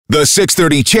The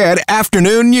 6:30 CHED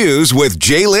Afternoon News with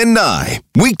Jaylen Nye.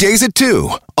 Weekdays at 2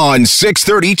 on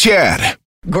 6:30 CHED.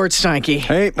 Gord Steinke.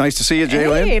 Hey, nice to see you,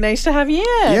 Jaylen. Hey, nice to have you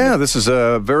in. Yeah, this is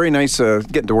a very nice,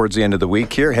 getting towards the end of the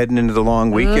week here, heading into the long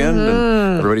weekend,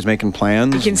 and everybody's making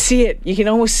plans. You can see it. You can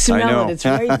almost smell it. It's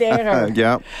right there.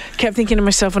 Yeah. Kept thinking to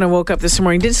myself when I woke up this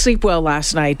morning, didn't sleep well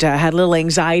last night. Had a little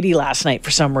anxiety last night for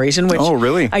some reason, which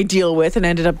really? I deal with, and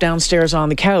ended up downstairs on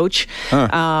the couch.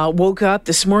 Woke up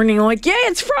this morning, like, yeah,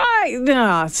 it's Friday.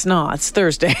 No, it's not. It's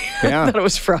Thursday. Yeah. I thought it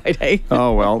was Friday.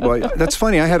 Oh, well, that's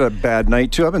funny. I had a bad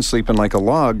night, too. I've been sleeping like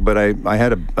a log, but I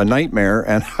had a nightmare,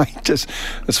 and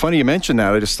it's funny you mentioned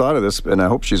that. I just thought of this, and I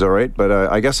hope she's all right, but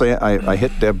I guess I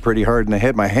hit Deb pretty hard in the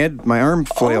head. My arm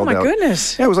flailed out. Oh, my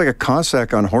goodness. Yeah, it was like a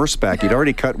Cossack on horseback. He'd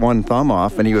already cut one thumb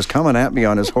off, and he was coming at me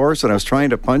on his horse, and I was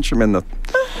trying to punch him in the...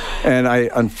 And I,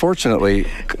 unfortunately,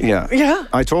 Yeah.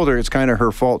 I told her it's kind of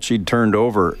her fault she'd turned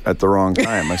over at the wrong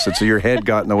time. I said, so your head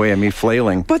got in the way of me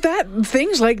flailing. But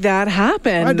things like that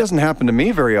happen. It doesn't happen to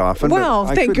me very often. Well,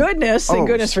 but thank goodness. Thank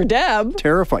goodness for Deb.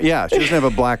 Terrifying. Yeah, she doesn't have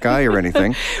a black eye or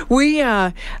anything.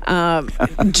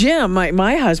 Jim,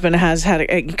 my husband, has had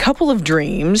a couple of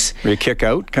dreams. You kick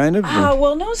out, kind of?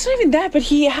 Well, no, it's not even that, but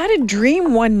he had a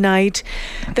dream one night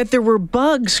that there were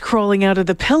bugs crawling out of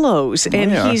the pillows,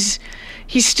 and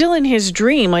he's still in his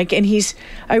dream, and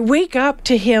I wake up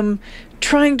to him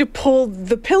trying to pull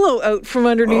the pillow out from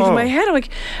underneath my head. I'm like,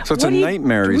 so it's a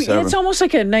nightmare he's having. It's almost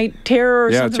like a night terror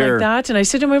or something like that. And I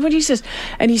said to him, what he says,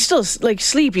 and he's still like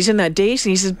sleep. He's in that daze, and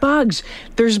he says, bugs.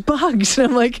 There's bugs. And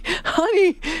I'm like,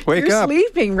 honey, wake you're up.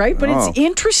 Sleeping, right? But it's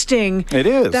interesting. It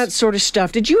is. That sort of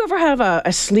stuff. Did you ever have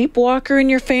a sleepwalker in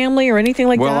your family or anything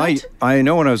like that? Well, I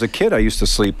know when I was a kid, I used to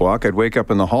sleepwalk. I'd wake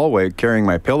up in the hallway carrying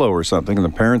my pillow or something, and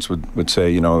the parents would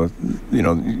say,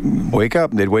 wake up.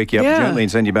 And they'd wake you up gently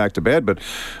and send you back to bed. But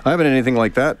I haven't had anything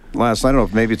like that last night. I don't know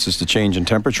if maybe it's just a change in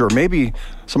temperature, or maybe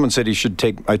someone said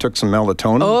I took some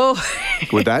melatonin. Oh.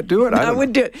 Would that do it? I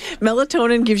would do it.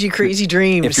 Melatonin gives you crazy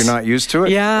dreams. If you're not used to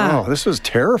it? Yeah. Oh, this was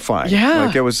terrifying. Yeah.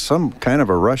 Like it was some kind of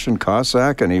a Russian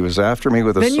Cossack, and he was after me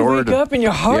with a sword. Then you wake up and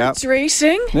your heart's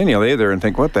racing. Then you lay there and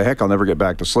think, what the heck? I'll never get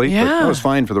back to sleep. Yeah. But I was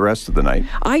fine for the rest of the night.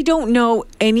 I don't know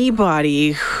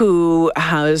anybody who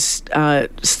has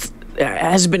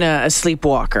been a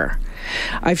sleepwalker.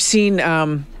 I've seen...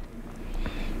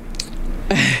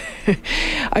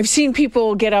 I've seen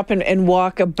people get up and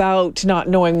walk about not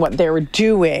knowing what they were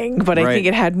doing, but I think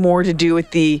it had more to do with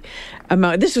the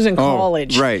amount. This was in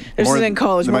college. Right. This was in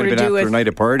college. It More might have to been do after with a night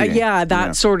of partying.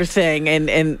 That sort of thing.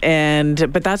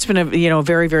 But that's been a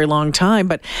very, very long time.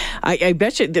 But I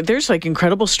bet you that there's like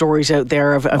incredible stories out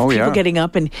there of people getting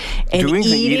up and doing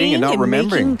eating and not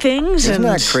remembering things. Isn't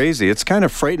that crazy? It's kind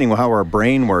of frightening how our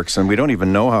brain works, and we don't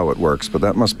even know how it works. But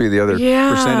that must be the other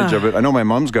percentage of it. I know my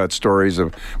mom's got stories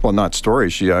of, well, not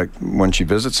stories. She when she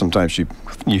visits, sometimes you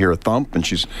hear a thump, and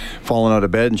she's falling out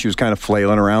of bed, and she was kind of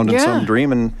flailing around in some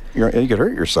dream, and you could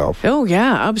hurt yourself. Oh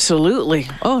yeah, absolutely.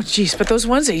 Oh geez, but those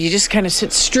ones that you just kind of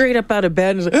sit straight up out of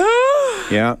bed and like,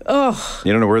 yeah. Oh.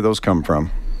 You don't know where those come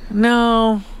from.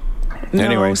 No.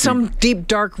 Anyway, some deep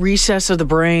dark recess of the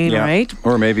brain, right?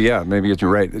 Or maybe you're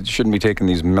right. It shouldn't be taking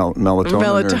these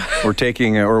melatonin or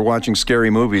taking or watching scary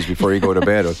movies before you go to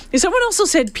bed. Someone also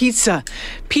said pizza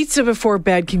before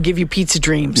bed can give you pizza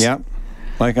dreams. Yeah,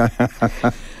 like I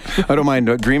don't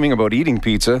mind dreaming about eating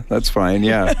pizza. That's fine.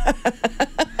 Yeah.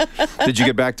 Did you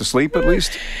get back to sleep at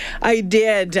least? I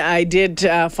did.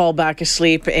 Fall back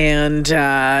asleep, and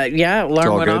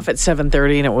alarm went off at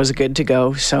 7:30, and it was good to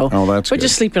go. So, that's good. But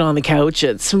just sleeping on the couch,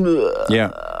 it's I'm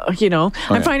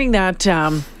finding that.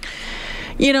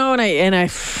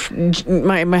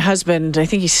 My husband, I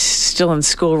think he's still in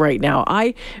school right now.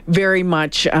 I very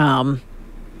much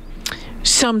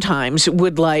sometimes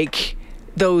would like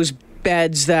those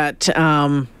beds that.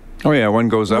 One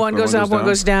goes up. One goes up, one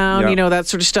goes down. Yep. That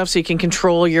sort of stuff, so you can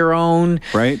control your own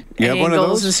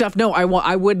angles and stuff. No, I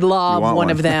would love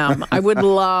one of them. I would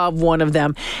love one of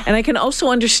them, and I can also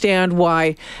understand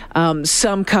why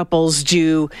some couples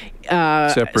do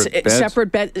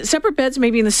separate beds,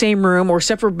 maybe in the same room, or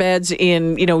separate beds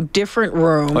in different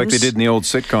rooms, like they did in the old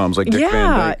sitcoms, like Dick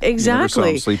Van Dyke. Exactly. You never saw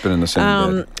him sleeping in the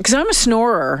same bed. Because I'm a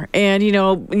snorer,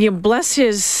 and bless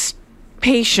his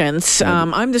patience.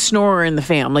 I'm the snorer in the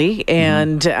family,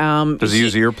 and does he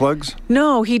use earplugs?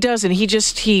 No, he doesn't. He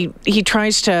just he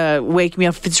tries to wake me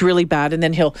up if it's really bad, and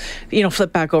then he'll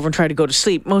flip back over and try to go to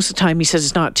sleep. Most of the time, he says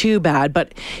it's not too bad.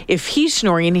 But if he's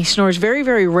snoring, and he snores very,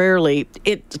 very rarely,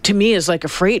 it to me is like a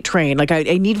freight train. Like I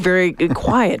need very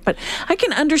quiet. But I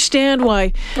can understand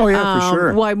why. Oh yeah, for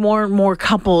sure. Why more and more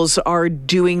couples are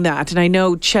doing that, and I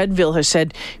know Chedville has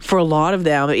said for a lot of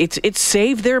them, it's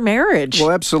saved their marriage.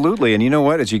 Well, absolutely. And you know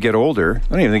what? As you get older, I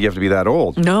don't even think you have to be that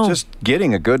old. No. Just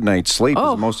getting a good night's sleep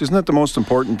isn't that the most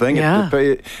important thing? Yeah.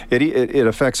 It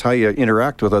affects how you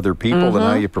interact with other people and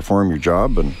how you perform your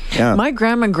job. And my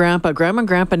grandma and grandpa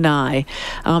and I,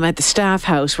 at the staff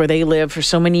house where they lived for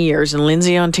so many years in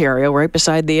Lindsay, Ontario, right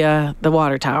beside the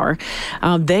water tower,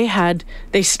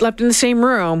 they slept in the same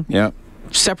room. Yeah.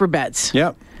 Separate beds.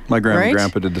 Yeah. My grandma and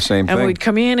grandpa did the same thing. And we'd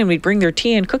come in and we'd bring their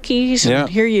tea and cookies, and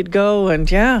here you'd go. And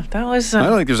that was... I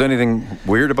don't think there's anything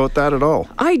weird about that at all.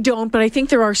 I don't, but I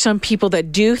think there are some people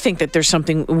that do think that there's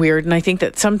something weird. And I think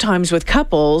that sometimes with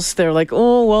couples, they're like,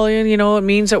 oh, well, it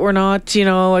means that we're not,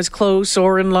 as close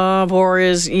or in love or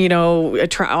as,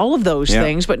 all of those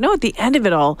things. But no, at the end of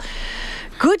it all...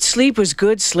 Good sleep was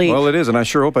good sleep. Well, it is, and I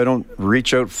sure hope I don't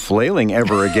reach out flailing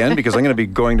ever again, because I'm going to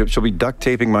be she'll be duct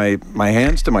taping my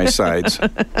hands to my sides,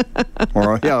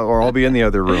 or I'll be in the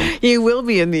other room. You will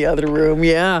be in the other room,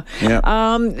 yeah.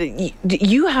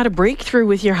 You had a breakthrough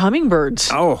with your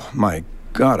hummingbirds. Oh my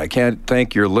God, I can't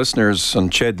thank your listeners on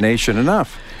Ched Nation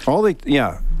enough.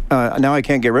 Now I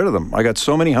can't get rid of them. I got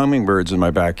so many hummingbirds in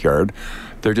my backyard.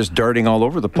 They're just darting all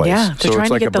over the place. Yeah, so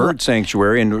it's like a bird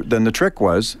sanctuary. And then the trick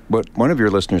was what one of your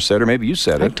listeners said, or maybe you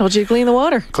said it. I told you to clean the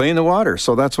water. Clean the water.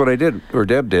 So that's what I did, or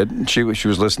Deb did. She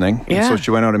was listening. Yeah. And so she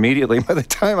went out immediately. By the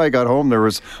time I got home, there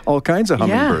was all kinds of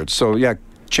hummingbirds. So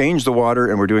change the water,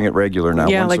 and we're doing it regular now.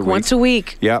 Yeah, once a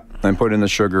week. Yeah, and put in the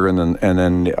sugar, and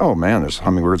then oh man, there's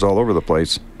hummingbirds all over the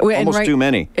place. Almost too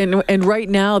many. And right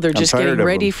now they're just getting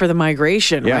ready for the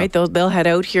migration, right? They'll head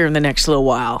out here in the next little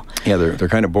while. Yeah, they're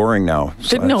kind of boring now.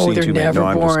 So no, they're never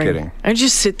boring. I'm just kidding. I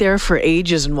just sit there for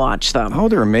ages and watch them. Oh,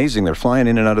 they're amazing. They're flying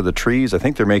in and out of the trees. I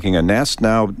think they're making a nest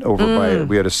now over by.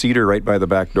 We had a cedar right by the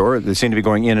back door. They seem to be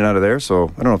going in and out of there. So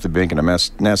I don't know if they're making a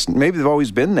nest. Maybe they've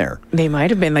always been there. They might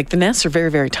have been. Like the nests are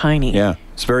very, very tiny. Yeah.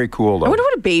 It's very cool, though. I wonder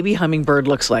what a baby hummingbird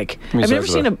looks like. I've never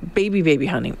seen a baby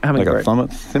hummingbird. Like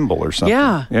a thimble or something.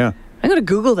 Yeah. Yeah. I'm going to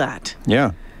Google that.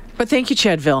 Yeah. But thank you,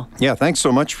 Chedville. Yeah, thanks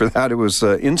so much for that. It was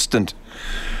instant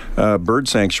bird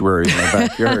sanctuary in my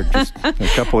backyard. Just a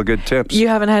couple of good tips. You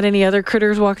haven't had any other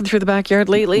critters walking through the backyard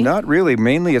lately? Not really.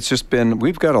 Mainly it's just been,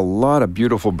 we've got a lot of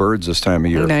beautiful birds this time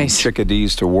of year. Nice. From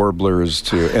chickadees to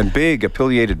warblers and big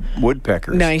pileated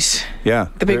woodpeckers. Nice. Yeah.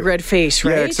 The big red face,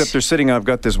 right? Yeah, except they're sitting, I've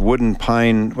got this wooden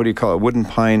pine, what do you call it? Wooden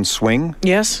pine swing.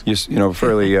 Yes.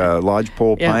 Fairly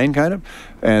lodgepole pine kind of.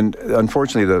 And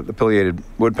unfortunately, the pileated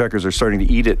woodpeckers are starting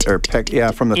to eat it or peck,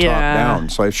 from the top down.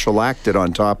 So I've shellacked it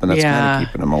on top, and that's kind of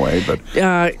keeping them away. But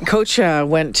Coach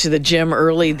went to the gym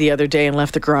early the other day and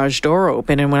left the garage door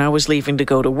open. And when I was leaving to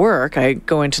go to work, I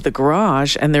go into the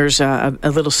garage, and there's a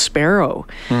little sparrow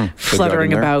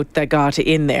fluttering about that got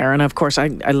in there. And of course, I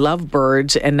love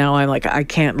birds, and now I'm like, I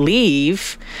can't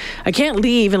leave. I can't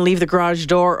leave and leave the garage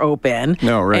door open.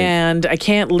 No, right. And I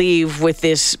can't leave with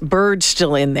this bird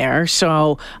still in there.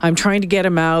 So I'm trying to get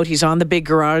him out. He's on the big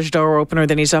garage door opener.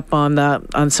 Then he's up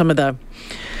on some of the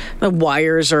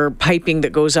wires or piping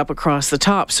that goes up across the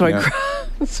top. So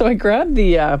I grabbed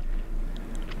the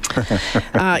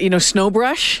snow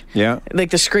brush, like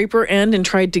the scraper end, and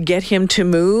tried to get him to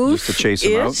move. Just to chase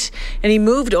him out. And he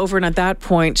moved over, and at that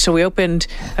point, so I opened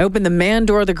the man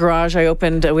door of the garage. We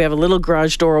have a little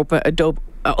garage door open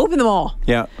them all.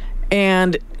 Yeah.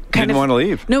 And He didn't want to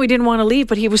leave. No, he didn't want to leave,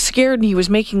 but he was scared and he was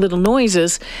making little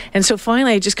noises. And so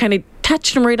finally I just kind of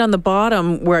touched him right on the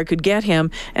bottom where I could get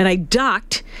him, and I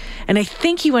ducked, and I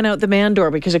think he went out the man door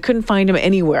because I couldn't find him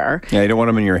anywhere. Yeah, you don't want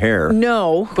him in your hair.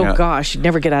 No. Oh, gosh, you'd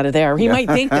never get out of there. He might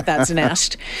think that that's a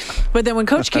nest. But then when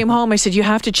Coach came home, I said, you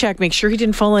have to check, make sure he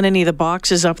didn't fall in any of the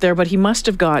boxes up there, but he must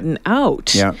have gotten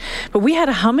out. Yeah. But we had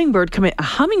a hummingbird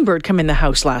come in the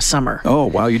house last summer. Oh,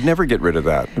 wow, you'd never get rid of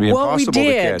that. It'd be impossible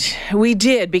to catch. We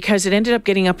did, because it ended up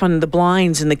getting up on the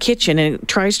blinds in the kitchen, and it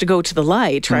tries to go to the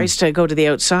light, tries to go to the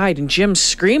outside, and Jim's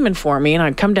screaming for me, and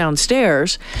I come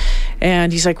downstairs,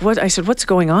 and he's like, what? I said, what's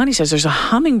going on? He says, there's a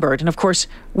hummingbird. And of course,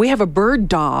 we have a bird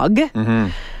dog. Mm-hmm.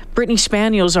 Brittany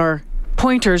Spaniels are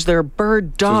pointers, they're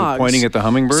bird dogs. So pointing at the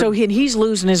hummingbird? So he's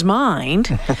losing his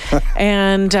mind.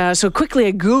 And so quickly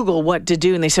I Googled what to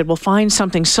do, and they said, well, find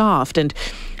something soft. And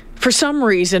for some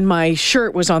reason, my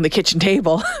shirt was on the kitchen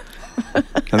table.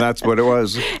 And that's what it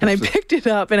was. And I picked it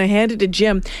up and I handed it to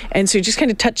Jim. And so he just kind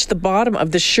of touched the bottom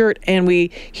of the shirt and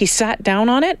he sat down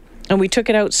on it. And we took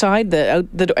it outside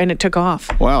and it took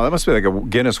off. Wow, that must be like a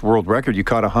Guinness World Record. You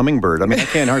caught a hummingbird. I mean, I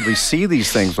can't hardly see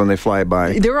these things when they fly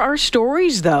by. There are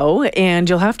stories, though, and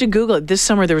you'll have to Google it. This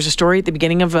summer, there was a story at the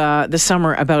beginning of the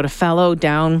summer about a fellow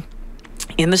down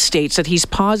in the States that he's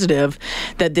positive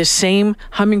that this same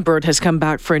hummingbird has come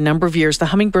back for a number of years. The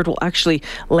hummingbird will actually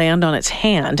land on its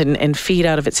hand and feed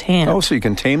out of its hand. Oh, so you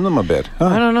can tame them a bit. Huh.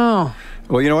 I don't know.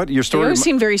 Well, you know what? Your story. They always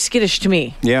seem very skittish to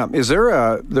me. Yeah. Is it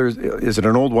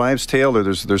an old wives' tale, or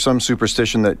there's some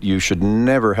superstition that you should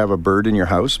never have a bird in your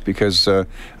house? Because I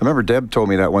remember Deb told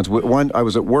me that once. I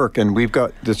was at work, and we've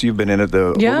got this. You've been in it,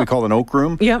 what we call an oak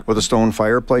room, with a stone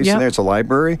fireplace in there. It's a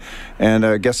library, and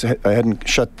I guess I hadn't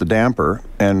shut the damper,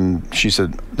 and she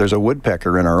said, "There's a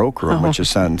woodpecker in our oak room," which his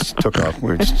son took off.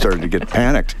 We started to get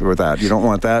panicked with that. You don't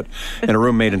want that in a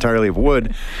room made entirely of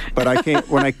wood. But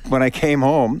when I came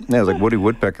home, I was like, "What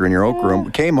woodpecker in your oak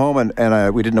room." Came home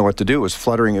and we didn't know what to do. It was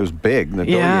fluttering. It was big, the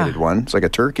dog-eared one. It's like a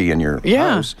turkey in your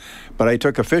house. But I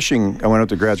took I went out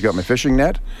to the garage, got my fishing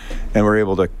net, and were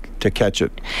able to catch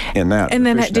it in that. And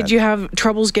then did you have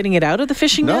troubles getting it out of the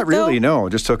fishing net? Not really, no.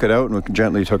 Just took it out and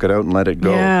gently took it out and let it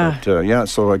go. Yeah. But,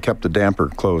 so I kept the damper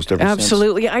closed ever since.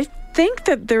 Absolutely. I think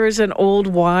that there is an old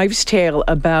wives' tale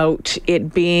about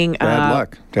it being bad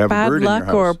luck to have a bird in your house. Bad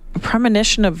luck or a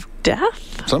premonition of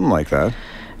death? Something like that.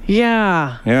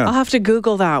 Yeah. I'll have to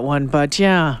Google that one, but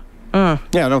yeah.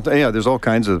 There's all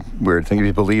kinds of weird things.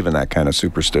 You believe in that kind of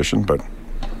superstition, but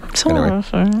anyway,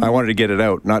 I wanted to get it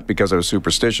out, not because I was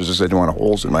superstitious, just I didn't want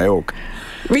holes in my oak.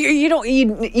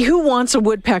 Who wants a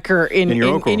woodpecker in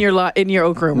your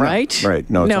oak room, right? Right.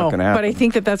 No, it's not going to happen. But I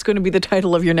think that's going to be the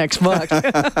title of your next book.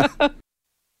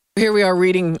 Here we are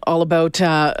reading all about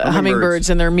hummingbirds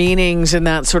and their meanings and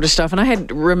that sort of stuff. And I had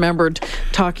remembered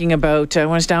talking about, when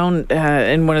I was down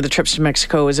in one of the trips to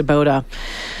Mexico, is about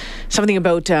something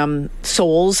about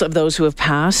souls of those who have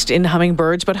passed in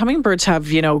hummingbirds. But hummingbirds have,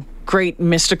 great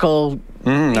mystical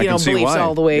beliefs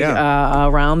all the way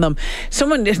around them.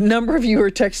 A number of you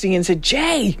were texting and said,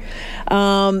 Jay,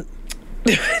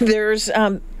 there's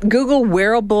Google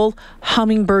wearable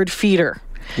hummingbird feeder.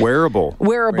 Wearable. You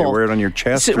wear it on your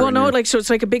chest. So it's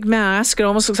like a big mask. It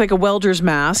almost looks like a welder's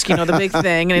mask, the big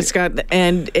thing, and it's got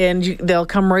they'll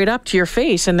come right up to your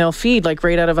face and they'll feed like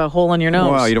right out of a hole in your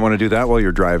nose. Wow, you don't want to do that while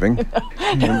you're driving.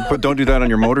 But don't do that on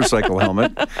your motorcycle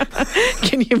helmet.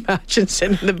 Can you imagine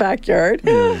sitting in the backyard?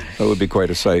 Yeah, that would be quite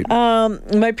a sight.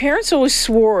 My parents always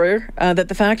swore that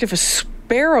the fact if a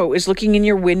sparrow is looking in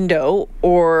your window,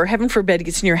 or heaven forbid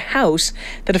gets in your house,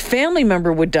 that a family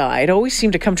member would die. It always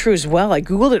seemed to come true as well. I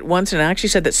Googled it once and it actually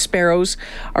said that sparrows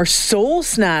are soul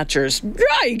snatchers.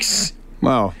 Yikes!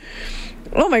 Wow.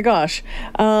 Oh my gosh.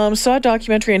 Saw a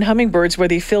documentary on hummingbirds where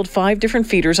they filled 5 different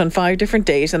feeders on 5 different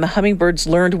days, and the hummingbirds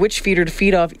learned which feeder to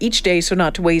feed off each day so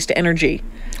not to waste energy.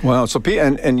 Wow. So,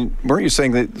 and weren't you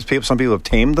saying that some people have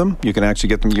tamed them? You can actually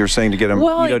get them, you're saying, to get them eat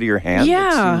out of your hand?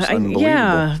 Yeah. It seems unbelievable.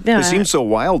 Yeah. It seems so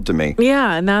wild to me.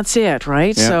 Yeah, and that's it,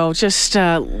 right? Yeah. So just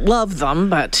love them,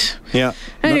 but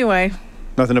anyway.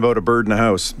 Nothing about a bird in a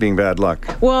house being bad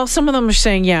luck. Well, some of them are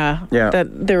saying, that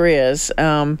there is.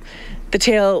 The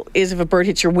tale is if a bird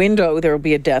hits your window, there will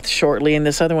be a death shortly, and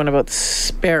this other one about the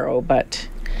sparrow, but...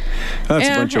 That's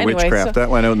a bunch of witchcraft. That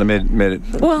went out in the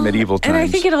medieval times. And I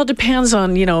think it all depends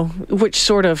on, which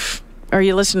sort of... Are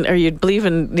you believe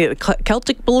in the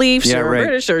Celtic beliefs or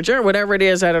British or whatever it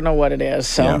is? I don't know what it is.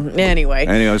 So anyway.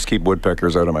 Just keep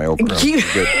woodpeckers out of my oak room. Keep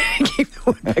the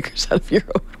woodpeckers out of your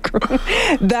oak room.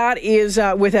 That is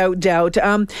without doubt.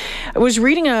 I was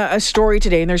reading a story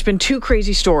today, and there's been 2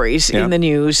 crazy stories in the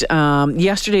news.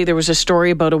 Yesterday, there was a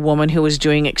story about a woman who was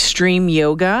doing extreme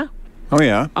yoga. Oh,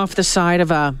 yeah. Off the side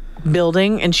of a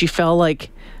building, and she fell like...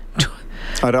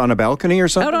 Out on a balcony or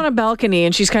something? Out on a balcony,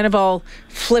 and she's kind of all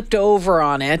flipped over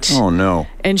on it. Oh, no.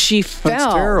 And she fell.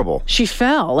 That's terrible. She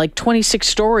fell like 26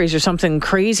 stories or something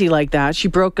crazy like that. She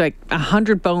broke like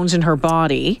 100 bones in her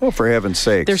body. Oh, for heaven's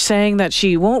sake. They're saying that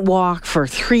she won't walk for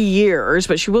 3 years,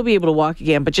 but she will be able to walk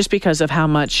again, but just because of how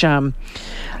much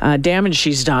damage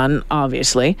she's done,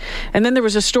 obviously. And then there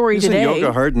was a story today. Isn't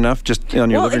yoga hard enough just on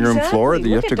your living room floor?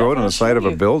 You have to go out on the side of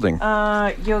a building.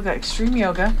 Yoga, extreme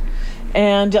yoga.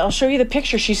 And I'll show you the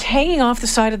picture. She's hanging off the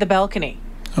side of the balcony.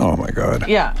 Oh, my God.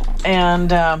 Yeah.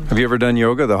 And have you ever done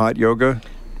yoga, the hot yoga?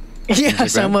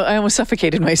 Yes, I almost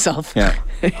suffocated myself. Yeah.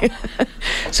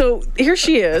 So here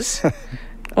she is.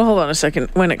 Well, hold on a second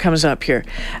when it comes up here.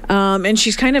 And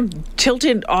she's kind of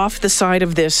tilted off the side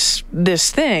of this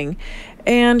thing.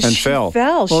 And she fell.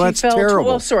 Well, that's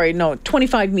terrible.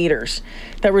 25 meters.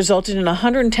 That resulted in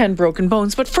 110 broken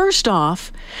bones. But first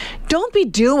off, don't be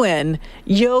doing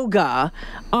yoga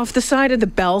off the side of the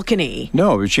balcony.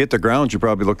 No, if she hit the ground, she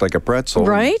probably looked like a pretzel.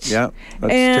 Right? Yeah,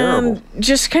 that's terrible.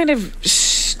 Just kind of,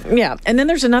 yeah. And then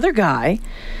there's another guy.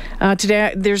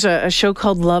 Today, there's a show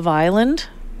called Love Island.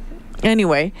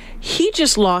 Anyway, he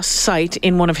just lost sight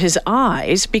in one of his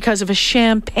eyes because of a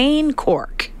champagne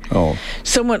cork. Oh.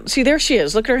 See, there she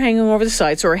is. Look at her hanging over the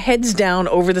side. So her head's down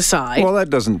over the side. Well, that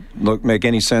doesn't make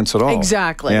any sense at all.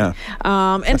 Exactly. Yeah.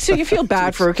 And so you feel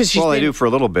bad for her because she's I do for a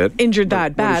little bit. Injured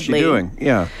that badly. What is she doing?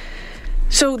 Yeah.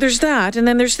 So there's that. And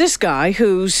then there's this guy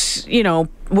who's,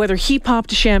 whether he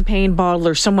popped a champagne bottle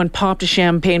or someone popped a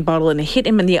champagne bottle and it hit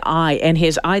him in the eye, and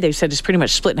his eye, they've said, is pretty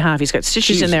much split in half. He's got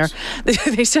stitches in there.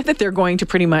 They said that they're going to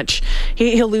pretty much,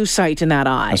 he'll lose sight in that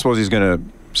eye. I suppose he's going to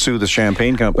sue the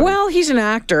champagne company. Well, he's an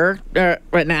actor,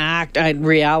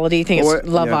 reality thing. It's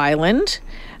Love Island.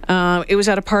 It was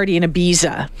at a party in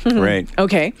Ibiza. Right.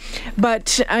 Okay. But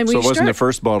so it wasn't the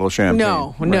first bottle of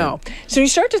champagne. No. So you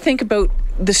start to think about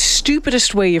the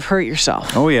stupidest way you've hurt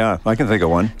yourself. Oh, yeah. I can think of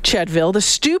one. Chettville, the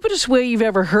stupidest way you've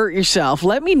ever hurt yourself.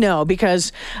 Let me know,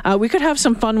 because we could have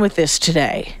some fun with this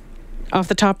today. Off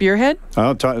the top of your head?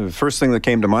 The first thing that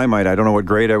came to my mind, I don't know what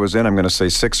grade I was in. I'm going to say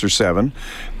 6 or 7.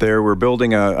 They were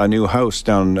building a new house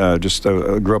down,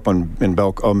 grew up on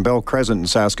Bell Crescent in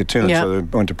Saskatoon, so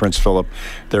they went to Prince Philip.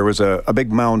 There was a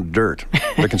big mound of dirt.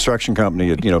 The construction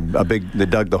company, they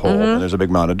dug the hole, and there's a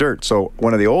big mound of dirt. So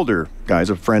one of the older guys,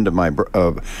 a friend of my,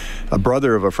 a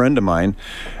brother of a friend of mine,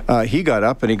 he got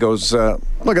up and he goes,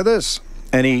 look at this.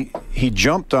 And he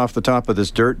jumped off the top of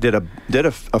this dirt, did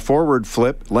a forward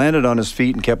flip, landed on his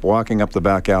feet, and kept walking up the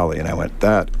back alley. And I went,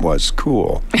 that was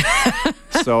cool.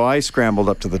 So I scrambled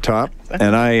up to the top,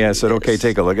 and I said, okay,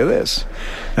 take a look at this.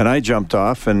 And I jumped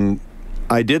off, and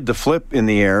I did the flip in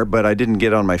the air, but I didn't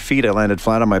get on my feet. I landed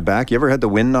flat on my back. You ever had the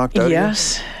wind knocked out of you?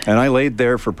 Yes. And I laid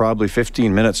there for probably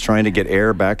 15 minutes trying to get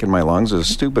air back in my lungs. It was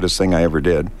the stupidest thing I ever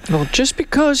did. Well, just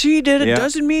because he did it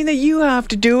doesn't mean that you have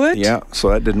to do it. Yeah, so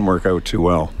that didn't work out too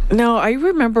well. No, I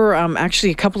remember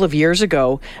actually a couple of years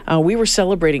ago, we were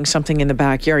celebrating something in the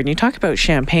backyard, and you talk about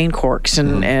champagne corks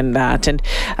and that, and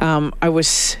I was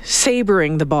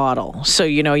sabering the bottle. So,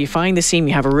 you find the seam,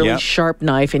 you have a really sharp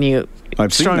knife, and you...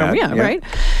 I've seen that. Yeah, right?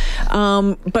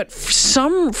 But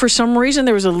for some reason,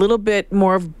 there was a little bit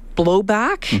more of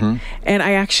blowback, and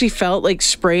I actually felt like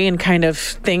spray and kind of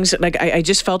things, like I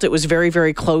just felt it was very,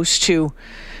 very close to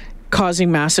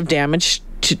causing massive damage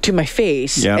to my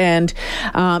face, and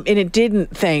it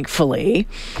didn't, thankfully.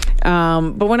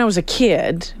 But when I was a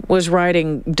kid, was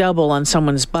riding double on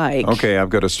someone's bike. Okay, I've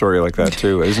got a story like that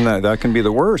too. Isn't that can be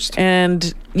the worst?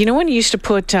 And when you used to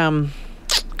put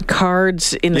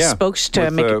cards in the spokes to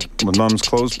make it with Mom's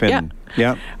clothespin.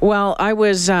 Yeah. Well, I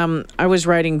was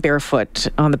riding barefoot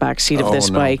on the back seat of this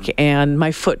bike, and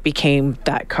my foot became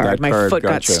that card. My foot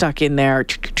got stuck in there,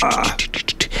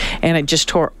 and it just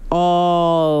tore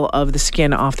all of the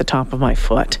skin off the top of my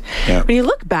foot. Yeah. When you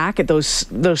look back at those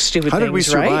stupid things, how did we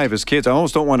survive as kids? I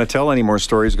almost don't want to tell any more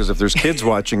stories, because if there's kids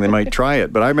watching, they might try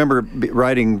it. But I remember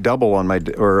riding double on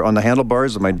the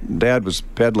handlebars. My dad was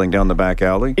pedaling down the back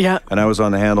alley, and I was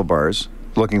on the handlebars,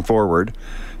 looking forward,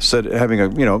 having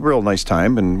a real nice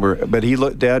time,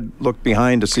 Dad looked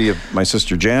behind to see if my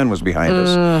sister Jan was behind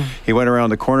us. He went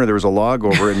around the corner. There was a log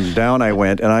over it, and down I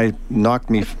went, and I knocked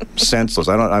me senseless.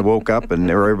 I woke up, and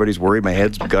everybody's worried. My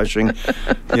head's gushing.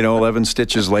 11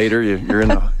 stitches later, you're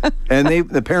in and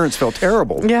the parents felt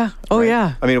terrible. Yeah. Oh, right?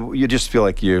 Yeah. I mean, you just feel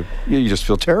like you just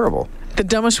feel terrible. The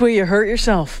dumbest way you hurt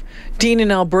yourself. Dean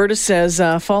in Alberta says,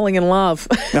 falling in love.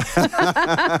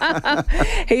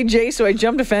 Hey, Jay, so I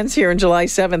jumped a fence here on July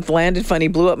 7th, landed funny,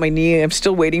 blew up my knee. I'm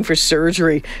still waiting for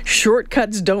surgery.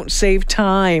 Shortcuts don't save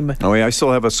time. Oh, yeah, I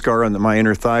still have a scar on my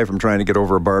inner thigh from trying to get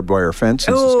over a barbed wire fence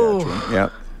in Saskatchewan. Yeah.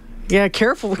 Yeah,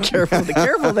 careful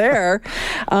there.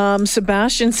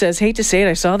 Sebastian says, hate to say it,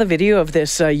 I saw the video of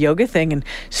this yoga thing, and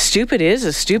stupid is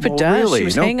as stupid does. Really? She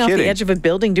was hanging off the edge of a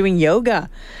building doing yoga.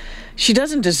 She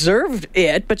doesn't deserve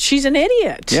it, but she's an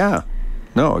idiot. Yeah.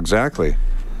 No, exactly.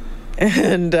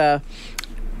 And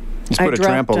just put a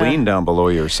trampoline down below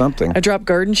you or something. I dropped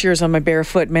garden shears on my bare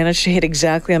foot, managed to hit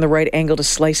exactly on the right angle to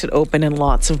slice it open, and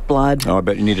lots of blood. Oh, I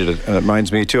bet you needed it. It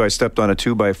reminds me, too. I stepped on a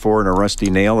 2x4 and a rusty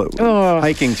nail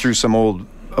hiking through some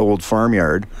old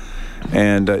farmyard.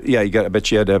 And, I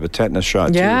bet you had to have a tetanus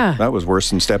shot, too. That was worse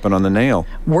than stepping on the nail.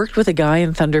 Worked with a guy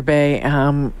in Thunder Bay.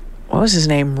 What was his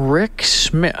name? Rick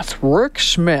Smith.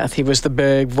 He was the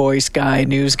big voice guy,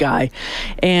 news guy.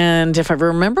 And if I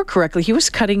remember correctly, he was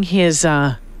cutting his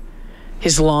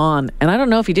his lawn, and I don't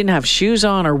know if he didn't have shoes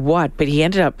on or what, but he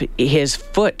ended up his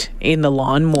foot in the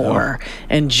lawnmower,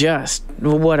 and just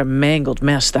what a mangled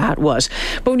mess that was.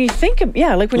 But when you think of,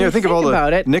 like when you think of all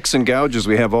about the nicks and gouges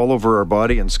we have all over our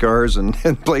body and scars and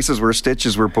places where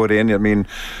stitches were put in. I mean,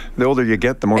 the older you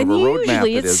get, the more of a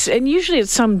roadmap it is. And usually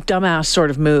it's some dumbass sort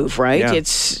of move, right? Yeah.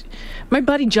 It's my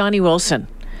buddy Johnny Wilson.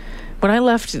 When I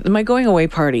left my going away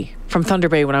party from Thunder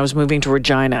Bay when I was moving to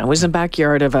Regina, I was in the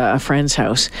backyard of a friend's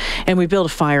house, and we built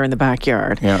a fire in the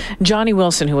backyard. Yeah. Johnny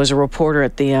Wilson, who was a reporter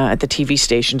at the TV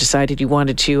station, decided he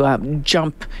wanted to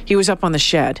jump. He was up on the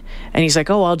shed, and he's like,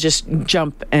 "Oh, I'll just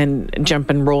jump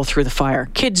and roll through the fire."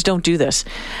 Kids don't do this,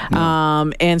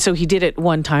 and so he did it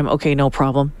one time. Okay, no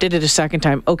problem. Did it a second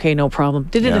time. Okay, no problem.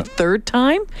 Did it a third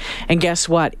time, and guess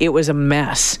what? It was a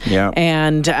mess. Yeah.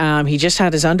 And he just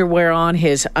had his underwear on,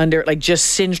 just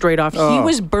singed right off. Oh. He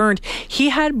was burned. He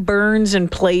had burns in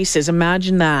places.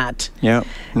 Imagine that. Yeah.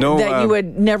 No. That you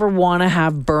would never want to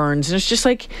have burns. And it's just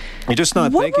like, you're just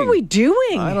not what thinking. What were we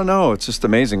doing? I don't know. It's just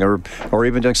amazing. Or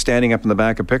even just standing up in the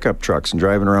back of pickup trucks and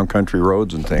driving around country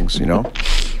roads and things, you know?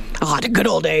 The good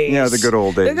old days. Yeah, the good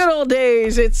old days. The good old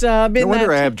days. It's been no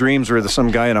wonder I have dreams where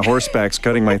some guy on a horseback's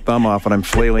cutting my thumb off and I'm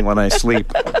flailing when I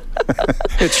sleep.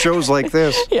 It's shows like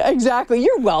this. Yeah, exactly.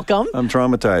 You're welcome. I'm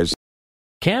traumatized.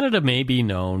 Canada may be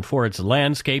known for its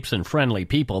landscapes and friendly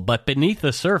people, but beneath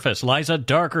the surface lies a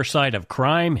darker side of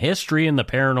crime, history, and the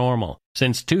paranormal.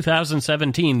 Since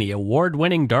 2017, the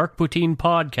award-winning Dark Poutine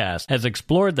podcast has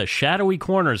explored the shadowy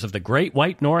corners of the Great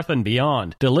White North and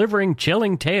beyond, delivering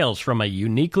chilling tales from a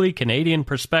uniquely Canadian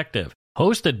perspective.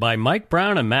 Hosted by Mike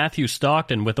Brown and Matthew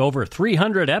Stockton with over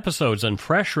 300 episodes and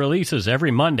fresh releases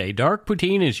every Monday, Dark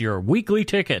Poutine is your weekly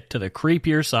ticket to the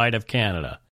creepier side of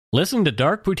Canada. Listen to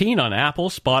Dark Poutine on Apple,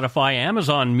 Spotify,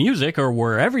 Amazon Music, or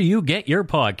wherever you get your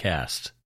podcasts.